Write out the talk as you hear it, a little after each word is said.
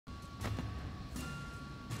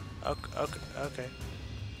Okay, okay, okay.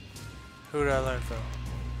 Who did I learn from?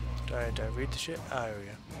 Did I read the shit? Ah, here we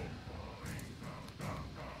go.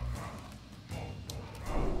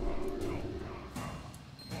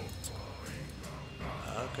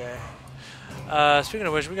 Okay. Speaking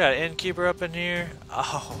of which, we got an innkeeper up in here.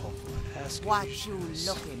 Oh, ask What you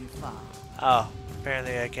looking for? Oh,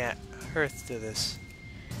 apparently I can't hearth to this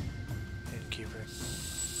innkeeper.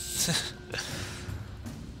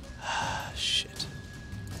 Shit.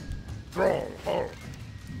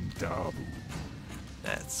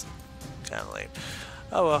 That's kind of lame.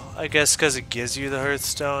 Oh well, I guess because it gives you the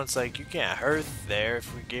hearthstone, it's like you can't hearth there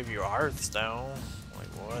if we give you a hearthstone. Like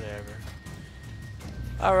whatever.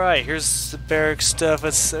 Alright, here's the barrack stuff.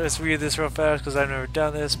 Let's read this real fast because I've never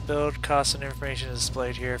done this. Build cost and information is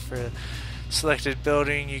displayed here for selected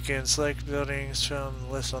building. You can select buildings from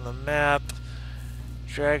the list on the map.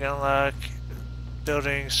 Drag and unlock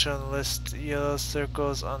buildings from the list yellow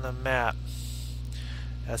circles on the map.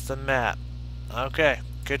 That's the map. Okay,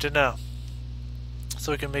 good to know.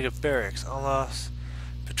 So we can make a barracks. Unlock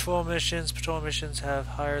patrol missions. Patrol missions have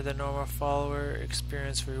higher than normal follower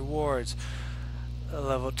experience rewards.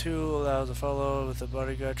 Level 2 allows a follower with a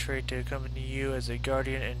bodyguard trait to accompany you as a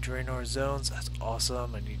guardian in Draenor zones. That's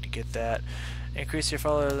awesome. I need to get that. Increase your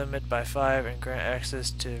follower limit by 5 and grant access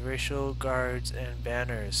to racial guards and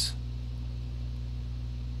banners.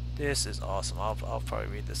 This is awesome. I'll probably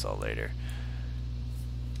read this all later.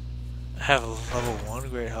 I have a level 1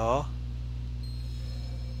 Great Hall.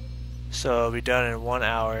 So it'll be done in 1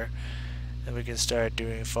 hour. And we can start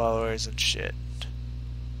doing followers and shit.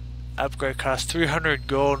 Upgrade costs 300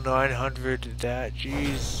 gold, 900 that.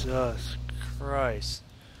 Jesus Christ.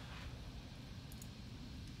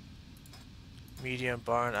 Medium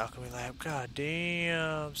barn, alchemy lab. God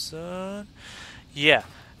damn, son. Yeah,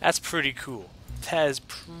 that's pretty cool. That is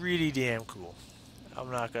pretty damn cool. I'm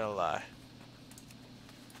not gonna lie.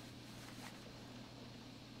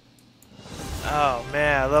 Oh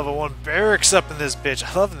man, level 1 barracks up in this bitch.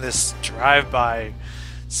 I love this drive-by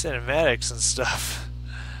cinematics and stuff.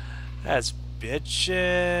 That's bitchin'.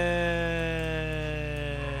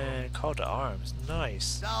 Call to arms.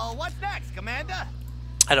 Nice. So what's next, Commander?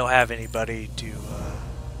 I don't have anybody to,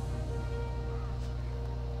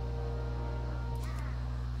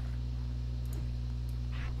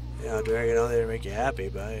 yeah, I'll drag it on there to make you happy,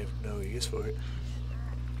 but I have no use for it.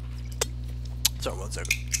 Sorry, 1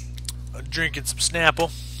 second. I'm drinking some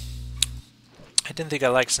Snapple. I didn't think I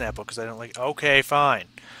liked Snapple because I don't like. Okay, fine.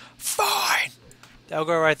 Fine! That'll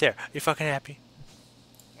go right there. You fucking happy?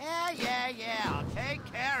 Yeah. I'll take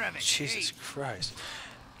care of it. Jesus Christ.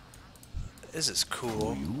 This is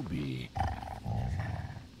cool.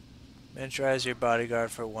 Miniaturize your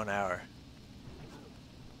bodyguard for 1 hour.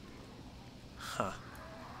 Huh.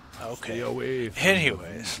 Okay.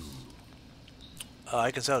 Anyways.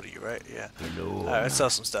 I can sell to you, right? Yeah. Alright, let's sell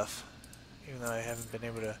some stuff. Even though I haven't been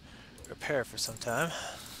able to repair for some time.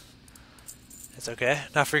 It's okay.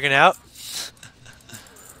 Not freaking out.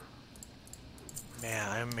 Man,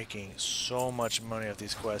 I'm making so much money off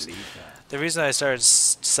these quests. The reason I decided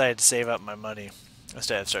to save up my money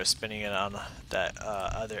instead of start spending it on that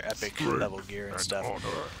other epic level gear and stuff,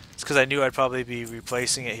 it's because I knew I'd probably be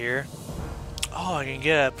replacing it here. Oh, I can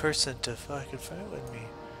get a person to fucking fight with me.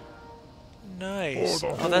 Nice.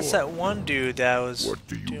 Oh, that's that one dude that I was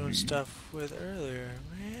doing stuff with earlier.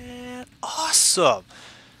 Man, awesome.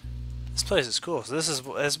 This place is cool. So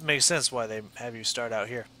this makes sense why they have you start out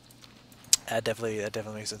here. That definitely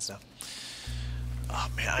makes sense now. Oh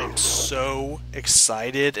man, I am so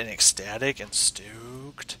excited and ecstatic and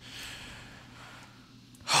stoked.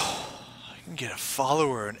 I can get a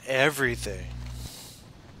follower and everything.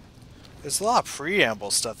 There's a lot of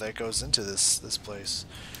preamble stuff that goes into this place,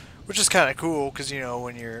 which is kind of cool because, you know,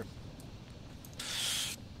 when you're,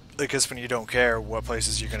 I guess when you don't care what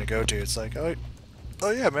places you're gonna go to, it's like, oh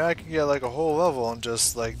yeah, man, I can get like a whole level on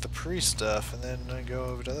just like the pre stuff, and then I go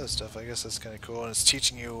over to other stuff. I guess that's kind of cool, and it's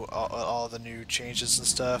teaching you all the new changes and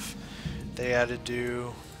stuff they had to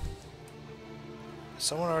do. Is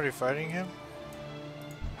someone already fighting him?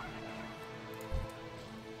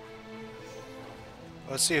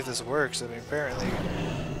 Let's see if this works. I mean, apparently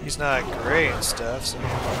he's not gray and stuff, so we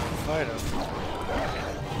can fight him.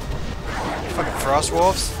 Fucking frost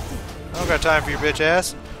wolves! I don't got time for your bitch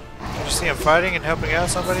ass. Did you see him fighting and helping out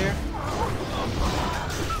somebody here?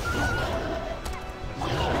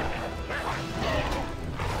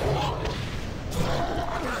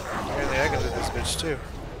 Apparently I can do this bitch too.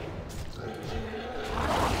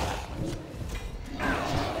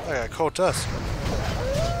 I got cold tusk.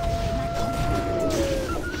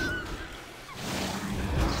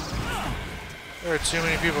 There are too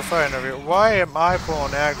many people fighting over here. Why am I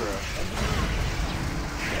pulling aggro?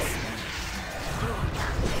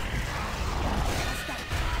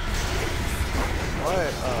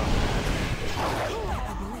 What?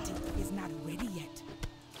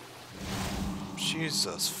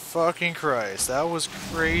 Jesus fucking Christ. That was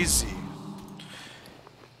crazy.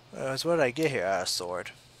 So what did I get here? A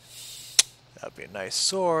sword. That'd be a nice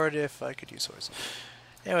sword if I could use swords.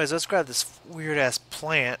 Anyways, let's grab this weird ass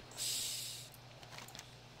plant.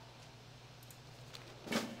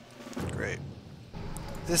 Great.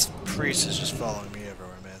 This priest is just following me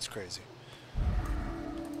everywhere, man. It's crazy.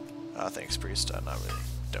 Thanks, priest.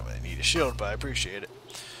 Don't really need a shield, but I appreciate it.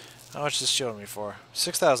 How much is this shield me for?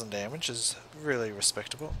 6,000 damage is really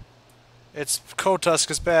respectable. It's Cold Tusk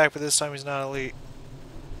is back, but this time he's not elite.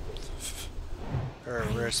 Or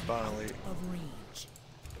rare spawn elite.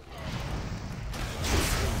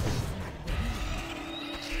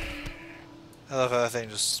 I love how that thing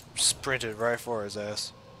just sprinted right for his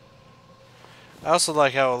ass. I also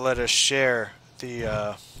like how it let us share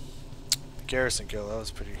the garrison kill. That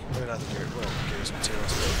was pretty. Not the garrison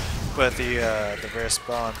materials, but the rare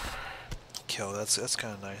spawn kill. That's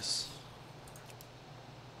kind of nice.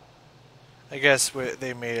 I guess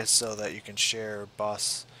they made it so that you can share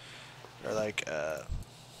boss or like I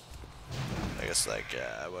guess like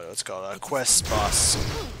what's called quest boss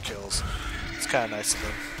kills. It's kind of nice of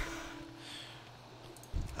them.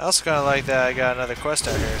 I also kind of like that I got another quest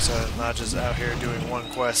out here, so I'm not just out here doing one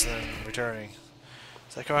quest and then returning.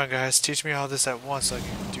 It's like, come on guys, teach me all this at once so I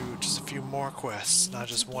can do just a few more quests, not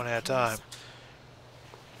just one at a time.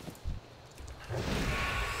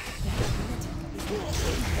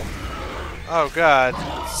 Oh god,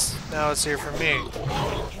 now it's here for me.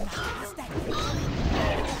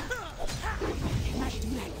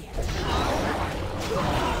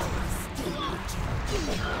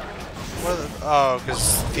 What are the, oh,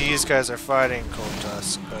 because these guys are fighting Cold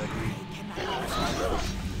Tusk, but he...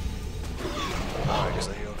 Oh, I guess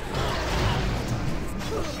I healed.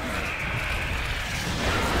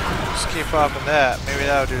 Just keep popping that. Maybe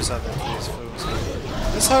that'll do something for these fools.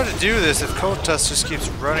 It's hard to do this if Cold Tusk just keeps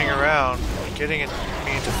running around, getting me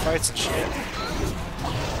into fights and shit.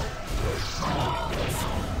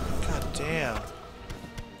 God damn.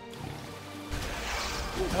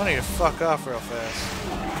 I need to fuck off real fast.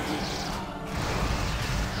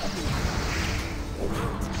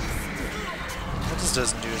 That just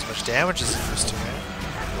doesn't do as much damage as it used to, man.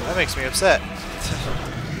 That makes me upset.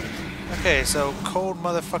 Okay, so Cold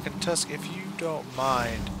Motherfucking Tusk, if you don't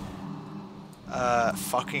mind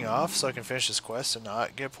fucking off so I can finish this quest and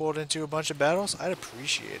not get pulled into a bunch of battles, I'd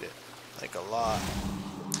appreciate it. Like, a lot.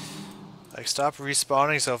 Like, stop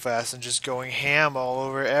respawning so fast and just going ham all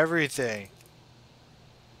over everything.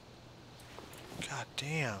 God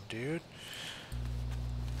damn, dude.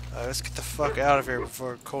 Let's get the fuck out of here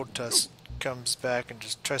before Cold Tusk comes back and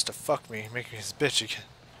just tries to fuck me, making his bitch again.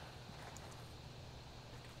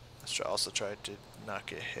 Let's also try to not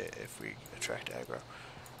get hit if we attract aggro.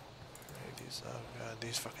 These, oh god,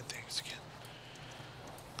 these fucking things again.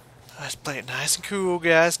 Let's play it nice and cool,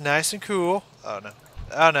 guys. Nice and cool. Oh no.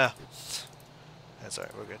 Oh no. That's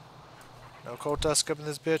alright, we're good. No Cold Tusk up in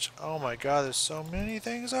this bitch. Oh my god, there's so many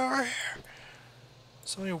things over here.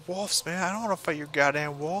 So many wolves, man. I don't want to fight your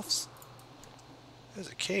goddamn wolves. There's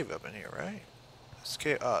a cave up in here, right? There's a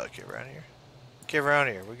cave. Oh, a cave around here. Cave around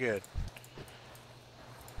here. We're good.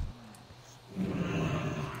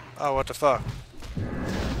 Oh, what the fuck?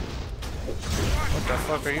 What the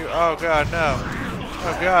fuck are you? Oh god, no.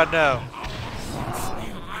 Oh god, no.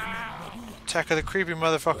 Attack of the creepy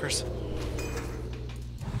motherfuckers.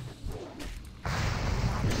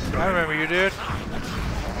 I remember you, dude.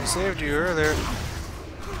 I saved you earlier.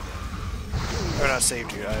 Or not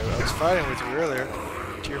saved you, I was fighting with you earlier.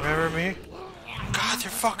 Do you remember me? God, they're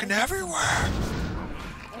fucking everywhere!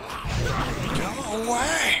 Go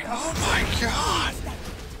away! Oh my god!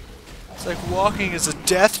 It's like walking is a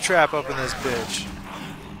death trap up in this bitch.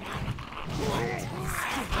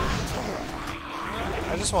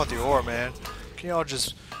 I just want the ore, man. Can y'all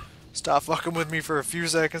just stop fucking with me for a few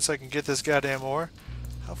seconds so I can get this goddamn ore?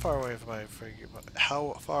 How far away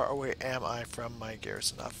am I from my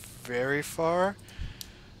garrison? Not very far.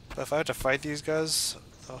 But if I have to fight these guys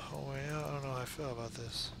the whole way out, I don't know how I feel about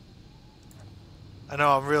this. I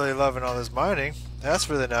know I'm really loving all this mining. That's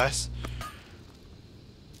really nice.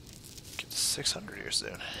 Get to 600 here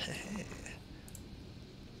soon.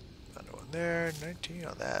 Another one there. 19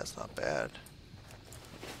 on that. It's not bad.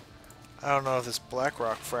 I don't know if this black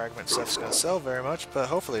rock fragment stuff's gonna sell very much, but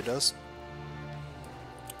hopefully it does.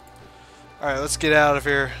 Alright, let's get out of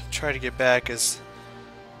here. Try to get back as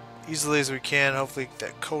easily as we can. Hopefully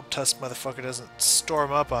that cold tusk motherfucker doesn't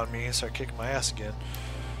storm up on me and start kicking my ass again.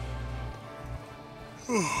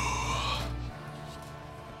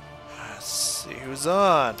 Let's see who's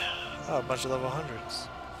on. Oh, a bunch of level 100s.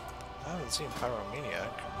 I haven't seen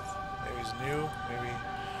Pyromaniac. Maybe he's new, maybe...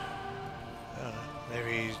 I don't know.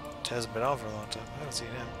 Maybe he hasn't been on for a long time. I haven't seen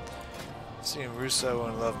him. I've seen Russo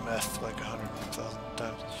and Love Meth like 100,000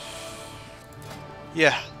 times.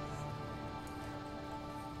 Yeah.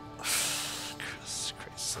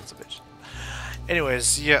 Crazy sons of bitch.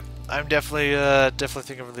 Anyways, yeah, I'm definitely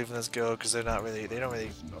thinking of leaving this go because they don't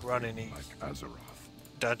really run any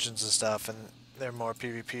dungeons and stuff, and they're more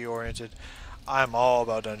PvP oriented. I'm all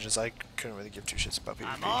about dungeons. I couldn't really give two shits about PvP.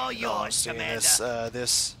 I'm all yours, Commander.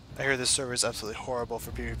 I hear this server is absolutely horrible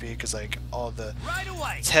for PvP because like all the Right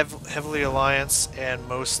away. it's heavily alliance, and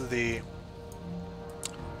most of the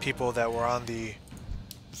people that were on the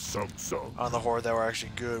horde that were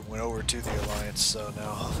actually good went over to the alliance. So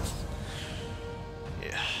now,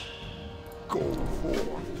 yeah, Go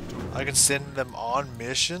forth. I can send them on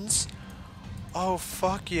missions. Oh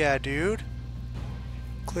fuck yeah, dude!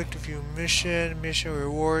 Click to view mission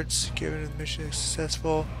rewards. Given the mission is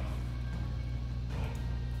successful.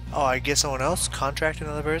 Oh, I get someone else? Contract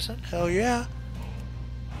another person? Hell yeah!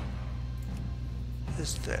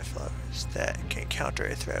 This threat followers that can counter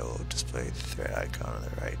a threat will display the threat icon on the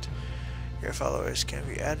right. Your followers can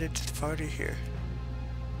be added to the party here.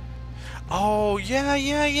 Oh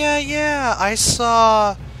yeah! I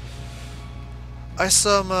saw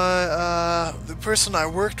my the person I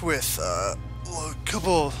worked with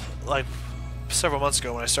several months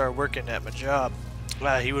ago when I started working at my job.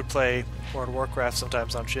 He would play World of Warcraft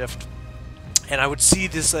sometimes on shift, and I would see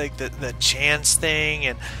this like the chance thing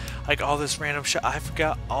and like all this random shit. I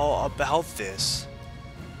forgot all about this.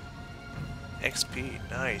 XP,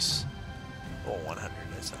 nice. Well, 100.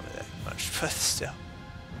 That's not that much, but still.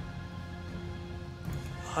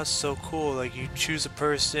 Oh, that's so cool. Like you choose a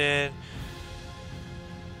person.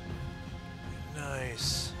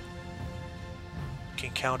 Nice.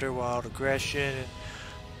 Can counter wild aggression. And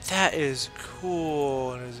that is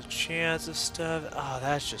cool. And there's a chance of stuff. Oh,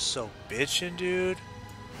 that's just so bitchin', dude.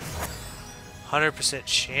 100%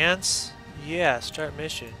 chance? Yeah, start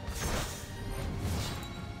mission.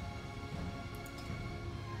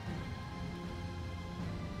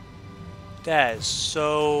 That is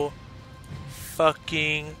so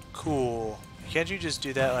fucking cool. Can't you just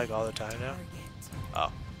do that like all the time now?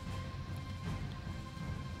 Oh.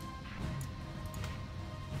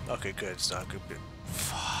 Okay, good. It's not good, but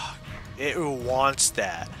fuck. It wants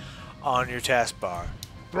that on your taskbar.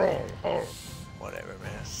 Whatever,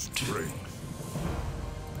 man.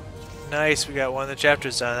 Nice, we got one of the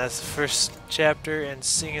chapters done. That's the first chapter, and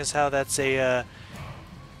seeing as how that's a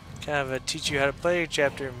kind of a teach you how to play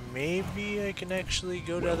chapter, maybe I can actually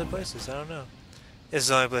go to other places. I don't know. This is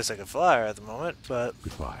the only place I can fly at the moment, but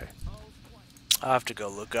Goodbye. I'll have to go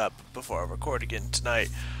look up before I record again tonight.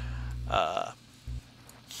 How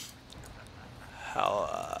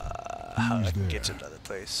I can get to another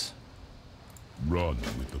place. Run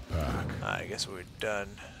with the pack. I guess we're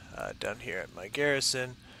done here at my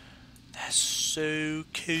garrison. That's so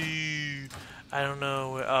cool. I don't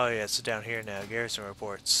know where, oh yeah, so down here now, garrison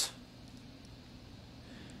reports.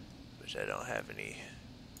 Which I don't have any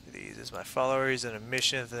of these. As my followers in a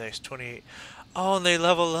mission for the next 28. Oh, and they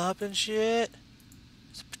level up and shit?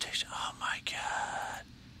 It's a protection. Oh my god.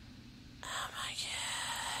 Oh my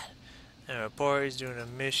god. And a report, he's doing a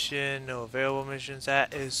mission, no available missions.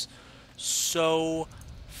 That is so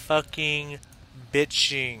fucking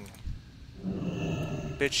bitching.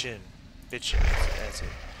 Bitchin'. That's it.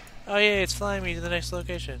 Oh yay, it's flying me to the next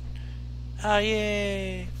location. Oh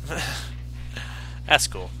yay. That's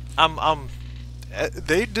cool.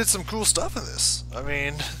 They did some cool stuff in this. I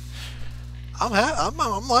mean,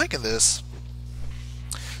 I'm liking this.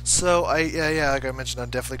 So yeah, like I mentioned, I'm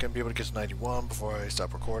definitely gonna be able to get to 91 before I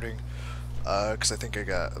stop recording. Because I think I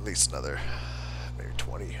got at least another maybe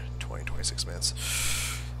 26 minutes.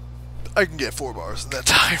 I can get 4 bars in that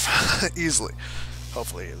time easily.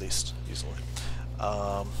 Hopefully, at least easily.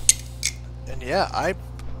 And yeah, I'd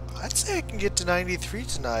say I can get to 93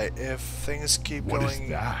 tonight if things keep What going. is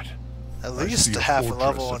that? At I least see a half a fortress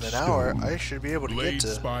level of in an hour. stone. I should be able to get Blade to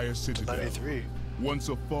Spire Citadel, 93. once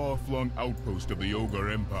a far-flung outpost of the Ogre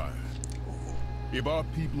Empire. If our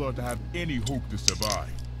people are to have any hope to survive,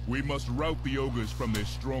 we must rout the ogres from their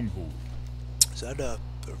stronghold. Is that a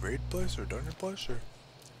raid place or dungeon place or?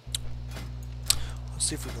 Let's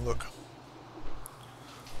see if we can look.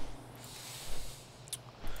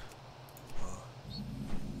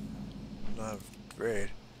 Not raid.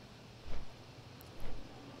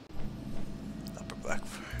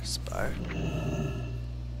 Blackfire Spire.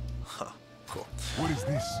 Huh, cool. What is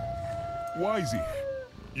this? Wisey,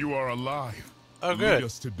 you are alive. Oh, good. Lead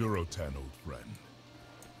us to Durotan, old friend.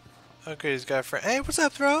 Okay, he's got a friend. Hey, what's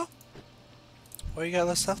up, Throw? Well, you got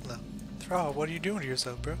less stuff now. Throw, what are you doing to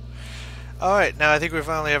yourself, bro? Alright, now I think we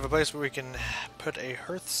finally have a place where we can put a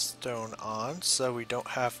Hearthstone on, so we don't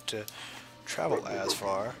have to travel as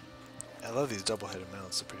far. I love these double-headed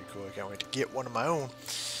mounts, they're pretty cool. I can't wait to get one of my own.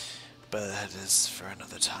 But that is for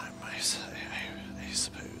another time, I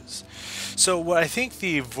suppose. So what I think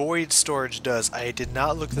the void storage does, I did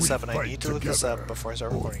not look this up, and I need to look this up before I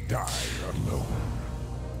start recording. Die alone.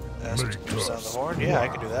 Sound the horn? Yeah, I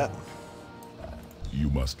can do that. You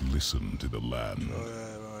must listen to the land.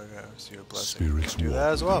 Spirits do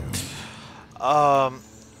that as well.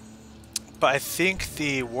 But I think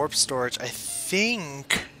the warp storage, I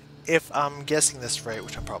think, if I'm guessing this right,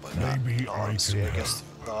 which I'm probably not, Maybe in all I honesty, can I guess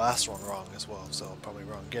the last one wrong as well, so I'm probably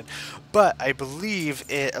wrong again. But I believe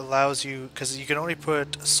it allows you, because you can only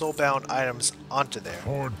put soulbound items onto there.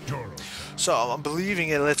 So I'm believing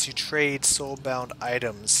it lets you trade soulbound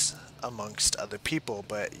items amongst other people,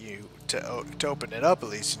 but to open it up at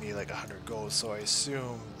least you need like 100 gold, so I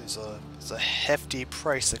assume there's a hefty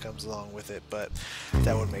price that comes along with it, but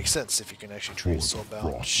that would make sense if you can actually trade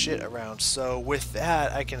soulbound shit around. So with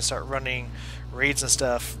that I can start running raids and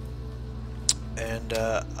stuff, and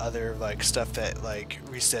other like stuff that like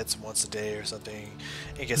resets once a day or something,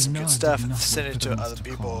 and get some good stuff and send it to other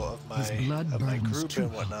people of my group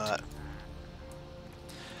and whatnot.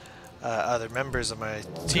 Other members of my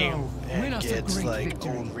team, and get like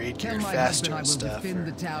old raid gear faster and stuff. Defend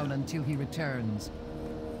the town until he returns.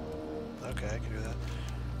 Okay, I can do that.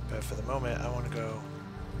 But for the moment, I want to go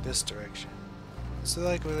this direction. Is there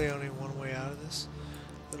like really only one way out of this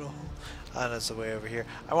little hole? Ah, that's the way over here.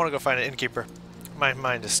 I want to go find an innkeeper. My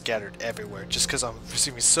mind is scattered everywhere just because I'm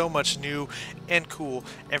receiving so much new and cool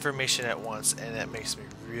information at once, and that makes me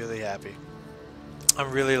really happy.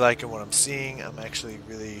 I'm really liking what I'm seeing. I'm actually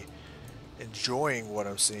really enjoying what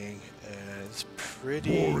I'm seeing, and it's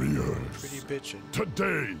pretty bitchin'.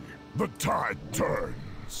 Today, the tide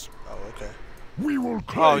turns. Oh, okay. We will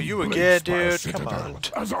claim you again, dude? Citadel Come on.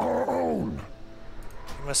 as our own.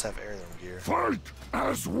 He must have heirloom gear. Fight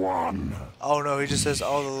as one. Oh no, he just has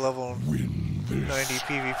all the level Win this 90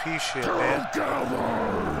 PvP shit, man. together.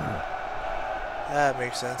 That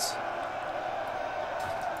makes sense.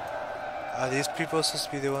 Are these people supposed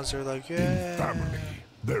to be the ones that are like, In yeah? family,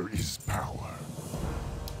 there is power.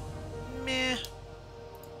 Meh.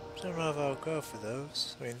 Don't know if I'll go for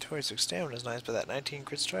those. I mean, 26 stamina is nice, but that 19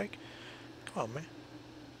 crit strike? Come on, man.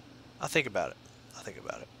 I'll think about it.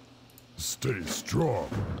 Stay strong.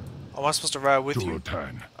 Am I supposed to ride with you?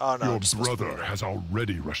 Durotan, Oh, no, I'm your just supposed to be brother there. has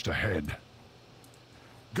already rushed ahead.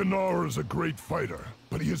 Gnar is a great fighter,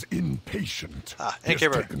 but he is impatient. Ah, He has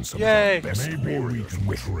innkeeper. taken some Yay. of our best warriors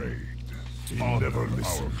with him. He never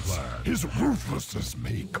listens. His ruthlessness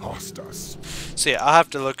may cost us. So yeah, I'll have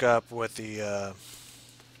to look up what the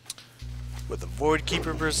Void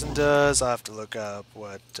Keeper person does. I'll have to look up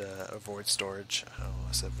what a Void Storage. Oh,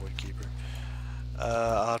 I said Void Keeper.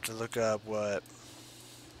 I'll have to look up what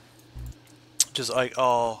just like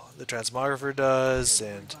all the Transmographer does,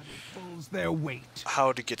 and Their weight.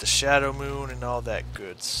 how to get the Shadow Moon and all that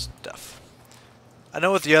good stuff. I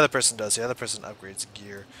know what the other person does. The other person upgrades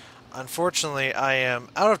gear. Unfortunately, I am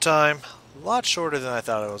out of time. A lot shorter than I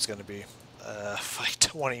thought it was going to be. Like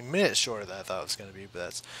 20 minutes shorter than I thought it was going to be, but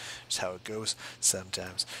that's just how it goes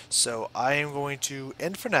sometimes. So I am going to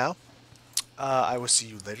end for now. I will see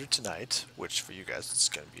you later tonight, which for you guys it's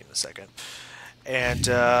going to be in a second. And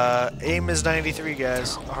aim is 93,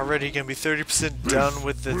 guys. Already going to be 30% done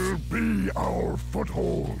with the... will be our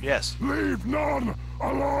foothold. Yes. Leave none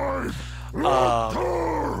alive.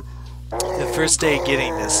 The first day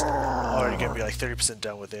getting this, already going to be like 30%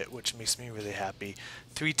 done with it, which makes me really happy.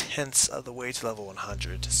 3/10 of the way to level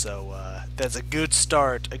 100, so that's a good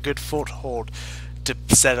start, a good foothold to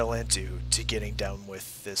settle into, to getting done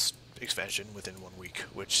with this expansion within 1 week,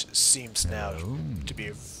 which seems now to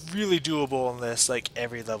be really doable unless like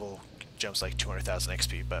every level jumps like 200,000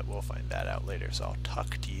 XP, but we'll find that out later, so I'll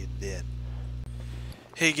talk to you then.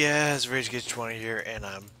 Hey guys, RageGate20 here, and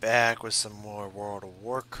I'm back with some more World of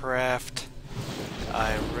Warcraft.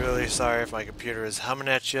 I'm really sorry if my computer is humming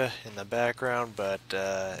at you in the background, but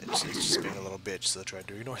it's just being a little bitch, so try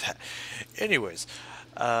to ignore that. Anyways,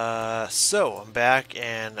 so I'm back,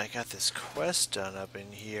 and I got this quest done up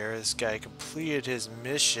in here. This guy completed his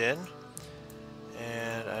mission,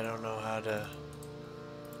 and I don't know how to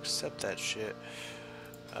accept that shit.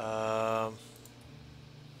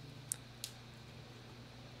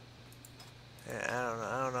 I don't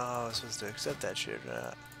I supposed to accept that shit or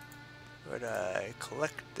not? Where'd I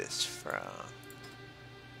collect this from?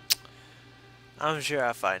 I'm sure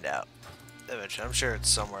I'll find out eventually. I'm sure it's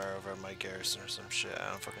somewhere over in my garrison or some shit.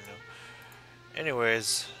 I don't fucking know.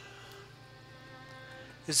 Anyways,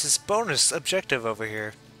 there's this bonus objective over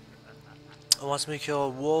here. It wants me to kill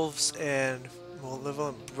wolves and level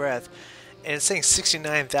and breath, and it's saying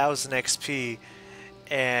 69,000 XP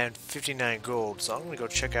and 59 gold. So I'm gonna go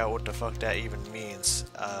check out what the fuck that even means,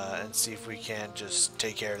 and see if we can just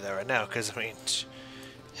take care of that right now. Because I mean,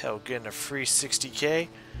 hell, getting a free 60k,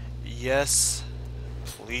 yes,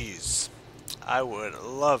 please. I would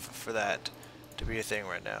love for that to be a thing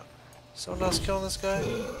right now. Someone else killing this guy?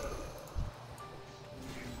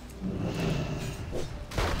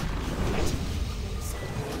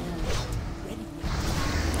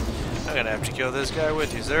 I'm gonna have to kill this guy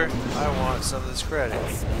with you, sir. I want some of this credit.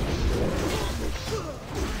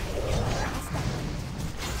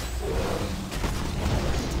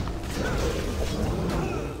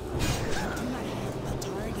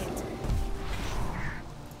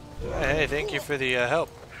 Hey, thank you for the help.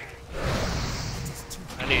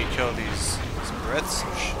 I need to kill these breaths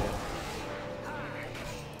and shit.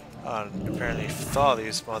 Apparently thaw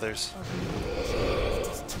these mothers.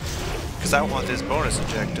 Because I want this bonus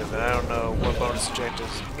objective, and I don't know what bonus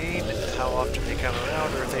objectives mean, how often they come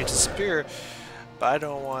around, or if they disappear. But I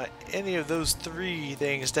don't want any of those three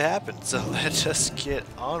things to happen. So let's just get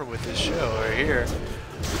on with this show right here.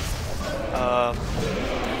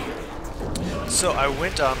 So I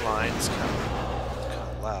went online. It's kind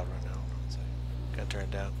of loud right now. So I'm gonna turn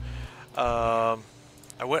it down.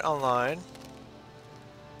 I went online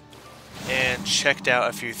and checked out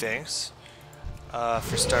a few things.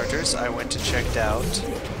 For starters, I went and checked out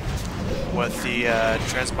what the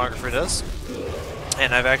transmographer does,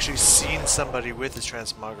 and I've actually seen somebody with this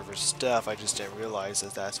transmographer stuff. I just didn't realize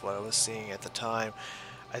that that's what I was seeing at the time.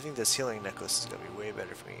 I think this healing necklace is gonna be way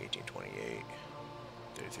better for me. 1828,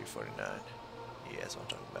 3349. Yeah, that's what I'm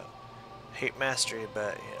talking about. Hate mastery,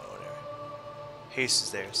 but you know, whatever. Haste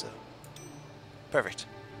is there, so perfect.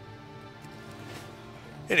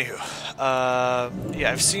 Anywho,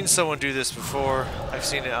 yeah, I've seen someone do this before. I've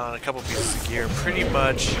seen it on a couple pieces of gear. Pretty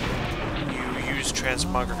much, you use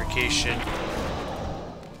transmogrification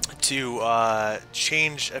to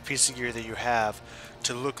change a piece of gear that you have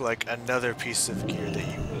to look like another piece of gear that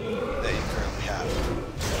you currently have.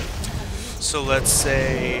 So let's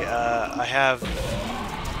say I have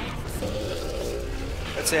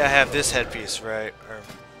this headpiece, right? Or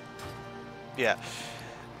yeah.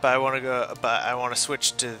 But I want to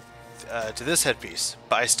switch to this headpiece,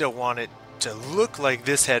 but I still want it to look like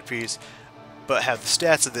this headpiece, but have the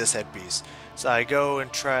stats of this headpiece. So I go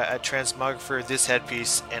and try a transmographer this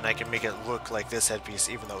headpiece, and I can make it look like this headpiece,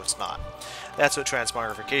 even though it's not. That's what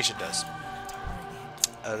transmogrification does,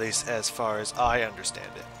 at least as far as I understand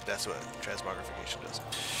it. That's what transmogrification does.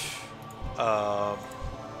 Why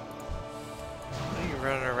are you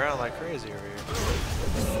running around like crazy over here?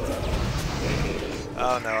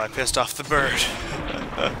 Oh no, I pissed off the bird.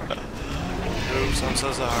 Oops, I'm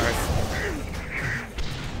so sorry.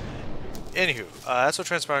 Anywho, that's what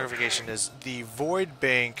transmogrification is. The void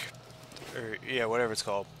bank, or yeah, whatever it's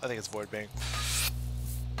called. I think it's void bank.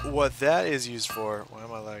 What that is used for? Why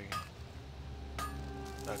am I lagging?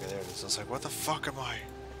 Okay, there it is. I was like, what the fuck am I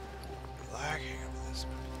lagging over this?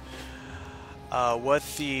 What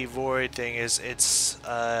the void thing is, it's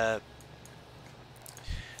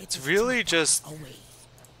really just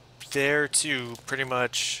there to pretty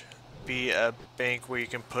much be a bank where you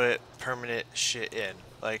can put permanent shit in,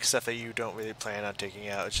 like stuff that you don't really plan on taking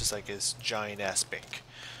out. It's just like this giant ass bank.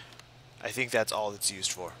 I think that's all it's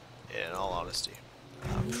used for, in all honesty.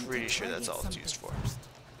 I'm pretty sure that's all it's used for,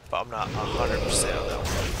 but I'm not 100% on that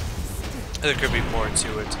one. There could be more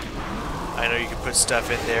to it. I know you can put stuff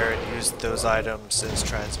in there and use those items as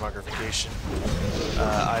transmogrification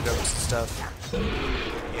items and stuff.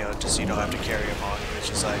 You know, just so you don't have to carry them on you. It's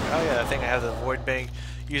just like, oh yeah, I think I have the void bank.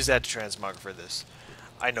 Use that to transmog for this.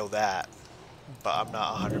 I know that, but I'm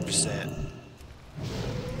not 100%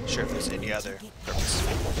 sure if there's any other purpose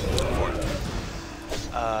for it.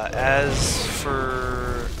 As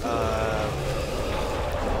for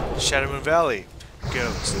Shadow Moon Valley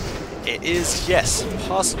goes, it is, yes,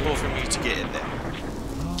 possible for me to get in there.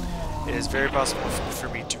 It is very possible for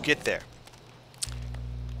me to get there.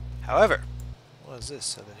 However, what is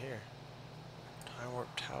this over here? Time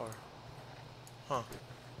Warp Tower. Huh.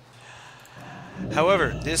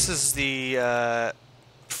 However, this is the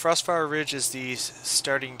Frostfire Ridge is the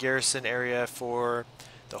starting garrison area for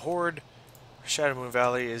the Horde. Shadow Moon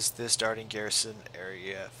Valley is the starting garrison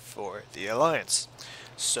area for the Alliance.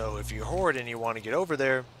 So if you're Horde and you want to get over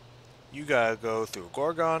there, you gotta go through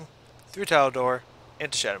Gorgon, through Talador,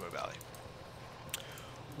 into Shadowmoon Valley.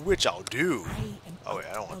 Which I'll do. Oh wait,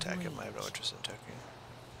 I don't want to attack him. I have no interest in attacking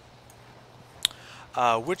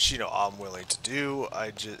him. Which, you know, I'm willing to do.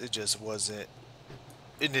 It just wasn't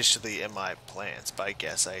initially in my plans, but I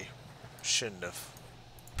guess I shouldn't have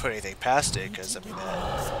put anything past it, because, I mean,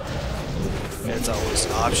 it's always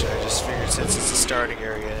an option. I just figured since it's a starting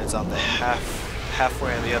area and it's on the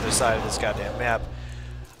halfway on the other side of this goddamn map,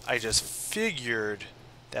 I just figured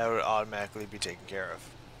that would automatically be taken care of.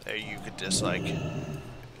 There, you could just, like,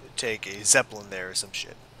 take a Zeppelin there or some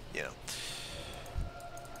shit, you know.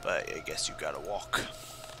 But I guess you gotta walk.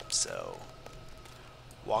 So,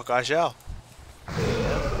 walk I shall. It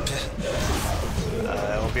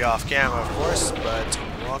will be off camera, of course, but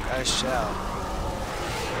walk I shall.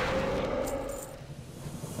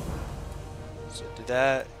 So did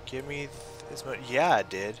that give me as much? Yeah, it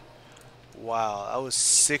did. Wow, that was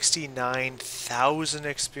 69,000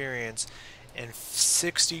 experience and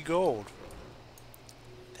 60 gold.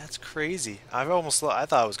 That's crazy. I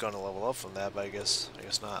thought I was going to level up from that, but I guess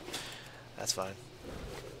not. That's fine.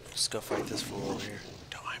 Let's go fight this fool over here.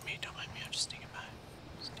 Don't mind me. I'm just sneaking by.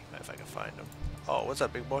 Sneak by if I can find him. Oh, what's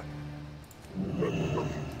up, big boy?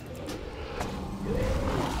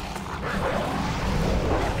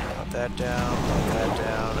 Pop that down.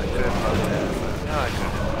 I could pop that. No, I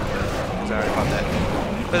couldn't. Because I already popped that.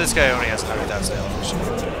 But this guy only has 100,000 health. I should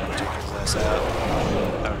take his ass out.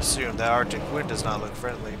 I would assume the Arctic wind does not look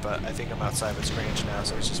friendly, but I think I'm outside of its range now,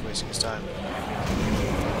 so he's just wasting his time.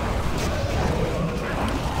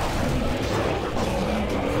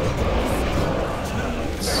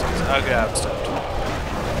 Okay, I'm stumped.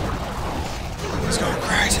 It's going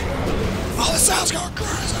crazy. All the sounds going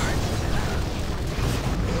crazy.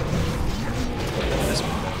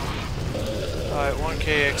 Alright,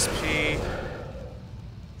 1k XP.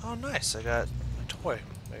 Oh, nice. I got a toy,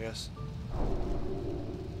 I guess.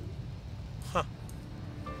 Huh.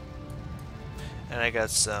 And I got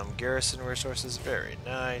some garrison resources. Very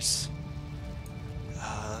nice.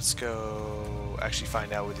 Let's go actually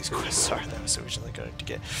find out what these quests are that I was originally going to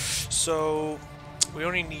get. So, we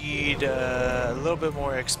only need a little bit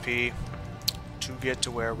more XP to get to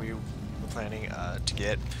where we were planning to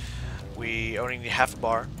get. We only need half a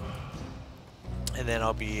bar. And then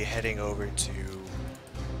I'll be heading over to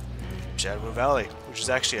Shadowmoon Valley, which is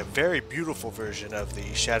actually a very beautiful version of the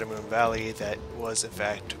Shadowmoon Valley that was, in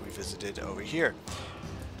fact, we visited over here.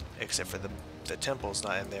 Except for the temple's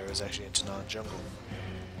not in there, it was actually in Tanan Jungle.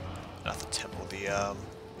 Not the temple, the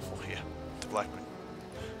Blackman.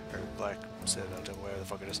 Or Black Citadel Temple, whatever the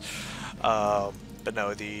fuck it is. But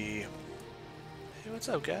no, Hey, what's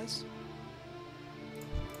up, guys?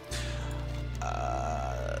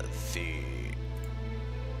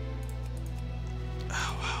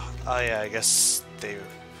 Oh yeah, I guess they...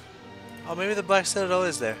 Oh, maybe the Black Citadel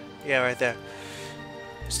is there. Yeah, right there.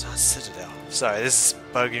 It's not Citadel. Sorry, this is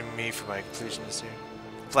bugging me for my completionist here.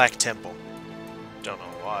 Black Temple. Don't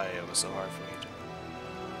know why it was so hard for me to...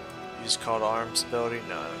 You just called arms ability?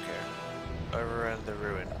 No, I don't care. Overrun the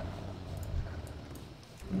ruin.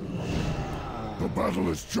 The battle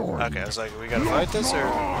is joined. Okay, I was like, we gotta fight this, or...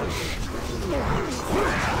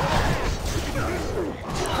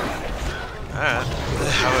 Alright.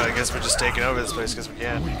 I guess we're just taking over this place because we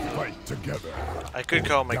can. We fight together. I could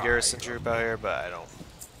call my garrison troop out here, but I don't.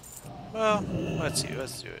 Well, let's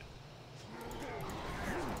do it.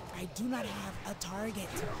 I do not have a target.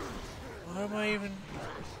 What am I even...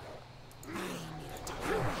 I need a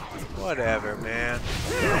target. Whatever, man.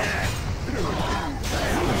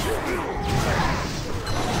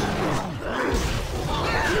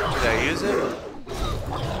 Did I use it? I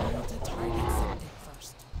need to target something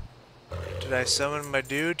first. Did I summon my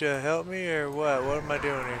dude to help me, or what? What am I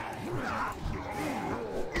doing here?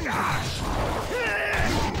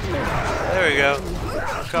 There we go.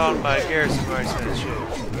 I'm calling my garrison marksman. Shit.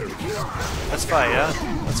 Let's fight, yeah?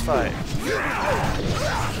 Let's fight.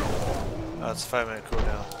 Oh, it's a 5-minute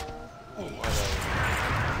cooldown.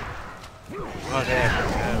 Whatever,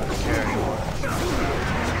 man. I don't care anymore.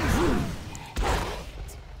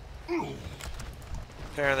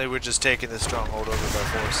 Apparently we're just taking the stronghold over by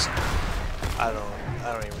force. I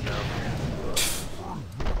don't even know.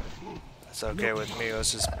 That's okay with me.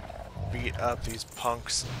 Let's just beat up these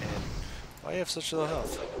punks. And why do you have such low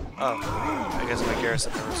health? Oh, I guess my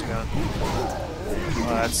garrison members are gone.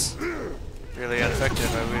 Well, that's really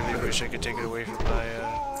ineffective. I really wish I could take it away from my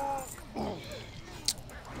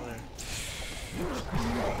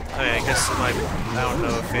I mean, I guess it might, I don't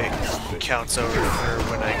know if it counts over for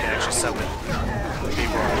when I can actually summon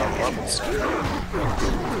people on level up and That's good.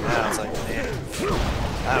 Now it's like, man,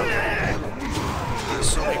 I don't know. There's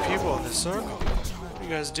so many people in this circle. What are you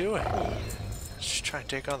guys doing? Just trying to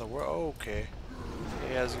take on the world. Oh, okay.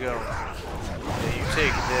 Hey, how's it going? Yeah, you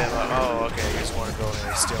take them. Oh, okay. You just want to go in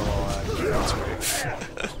and steal all that. That's great.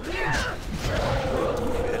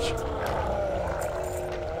 Bitch.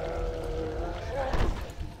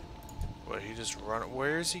 What, he just run?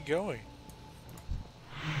 Where is he going?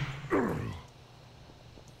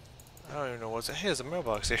 I don't even know what's. Hey, there's a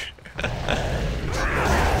mailbox here.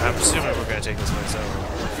 I'm assuming we're gonna take this place over.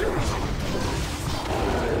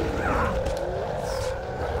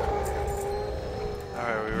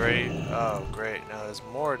 Alright, are we ready? Oh, great. Now there's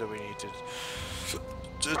more that we need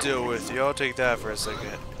to deal with. Y'all take that for a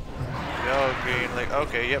second. Y'all being like,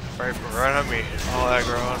 okay, yep, right on me. All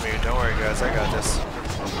aggro on me. Don't worry, guys, I got this.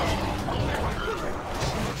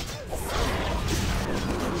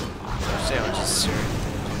 Sandwiches here.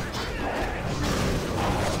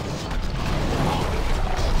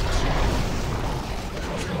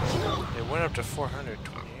 It went up to 428.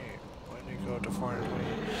 Why did it go up to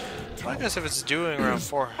 428? Well, I guess if it's doing around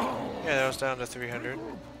 4... Yeah, that was down to 300.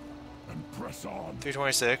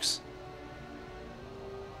 326.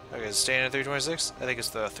 Okay, it's staying at 326? I think it's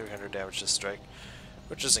the 300 damage to strike.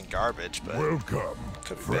 Which isn't garbage, but... Welcome,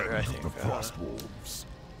 could be better, I think. the Frost Wolves.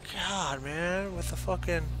 God, man, with the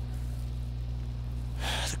fucking...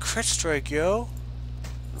 The crit strike, yo!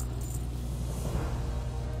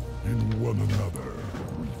 In one another,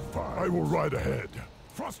 we fight. I will ride ahead.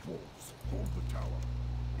 Frost Wolves, hold the tower.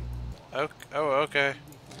 Okay. Oh, okay.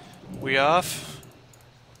 We off?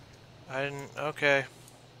 I didn't... Okay.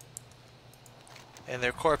 And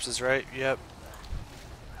they're corpses, right? Yep.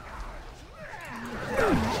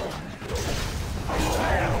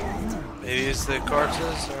 Maybe it's the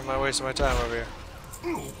corpses, or am I wasting my time over here?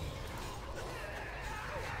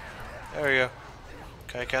 There we go.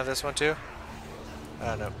 Can I count this one too? I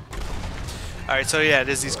don't know. Alright, so yeah, it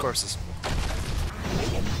is these corpses.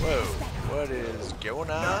 Whoa, what is going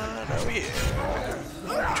on over here?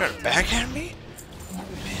 You trying to backhand me?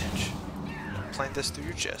 Bitch. Plant this through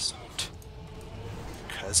your chest.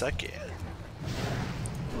 'Cause I can.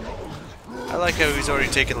 I like how he's already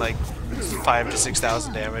taken like 5,000 to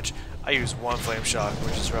 6,000 damage. I use one flame shock,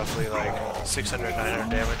 which is roughly like 600, 900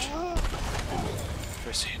 damage.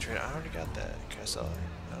 First aid rate. I already got that. Can I sell it?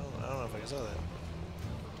 I don't know if I can sell that.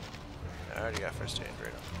 I already got first aid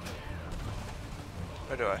rate.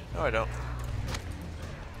 Or do I? No, I don't.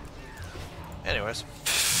 Anyways.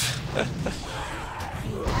 I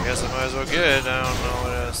guess I might as well get it. I don't know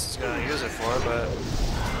what else it's gonna use it for, but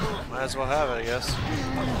might as well have it, I guess.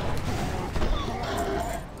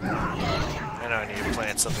 I know I need to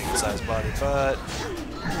plant something inside his body, but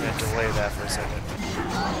I'm gonna delay that for a second.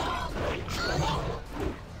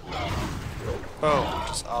 Boom,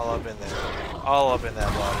 just all up in there. All up in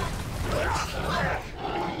that body.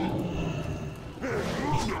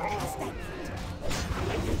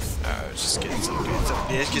 Alright, just get some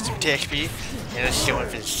bits, get some TXP, and let's go in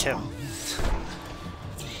for the show.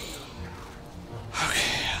 Okay,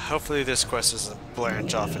 hopefully this quest doesn't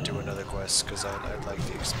branch off into another quest, because I'd like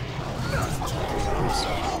the XP.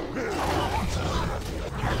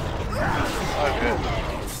 Oh, good.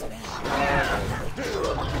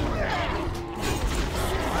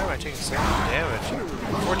 Why am I taking so much damage?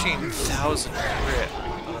 14,000 crit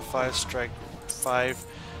on a 5-strike,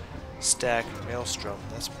 5-stack maelstrom.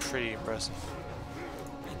 That's pretty impressive.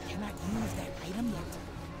 I cannot use that item yet.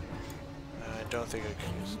 I don't think I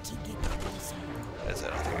can use Need it. to get closer. Yes, I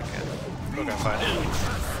don't think I can. Okay, fine.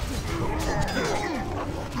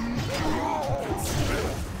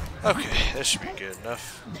 Okay, this should be good enough.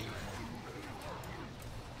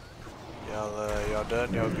 Y'all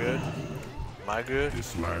done? Y'all good? Am I good?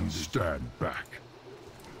 This land stand back.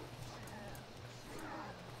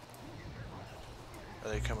 Are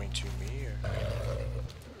they coming to me or?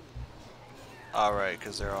 Alright,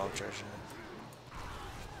 because they're all treasure.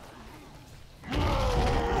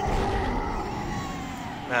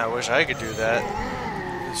 Man, I wish I could do that.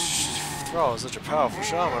 This Thrall is such a powerful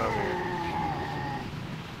shaman over here.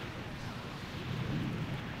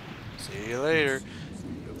 See you later.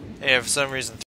 Hey, for some reason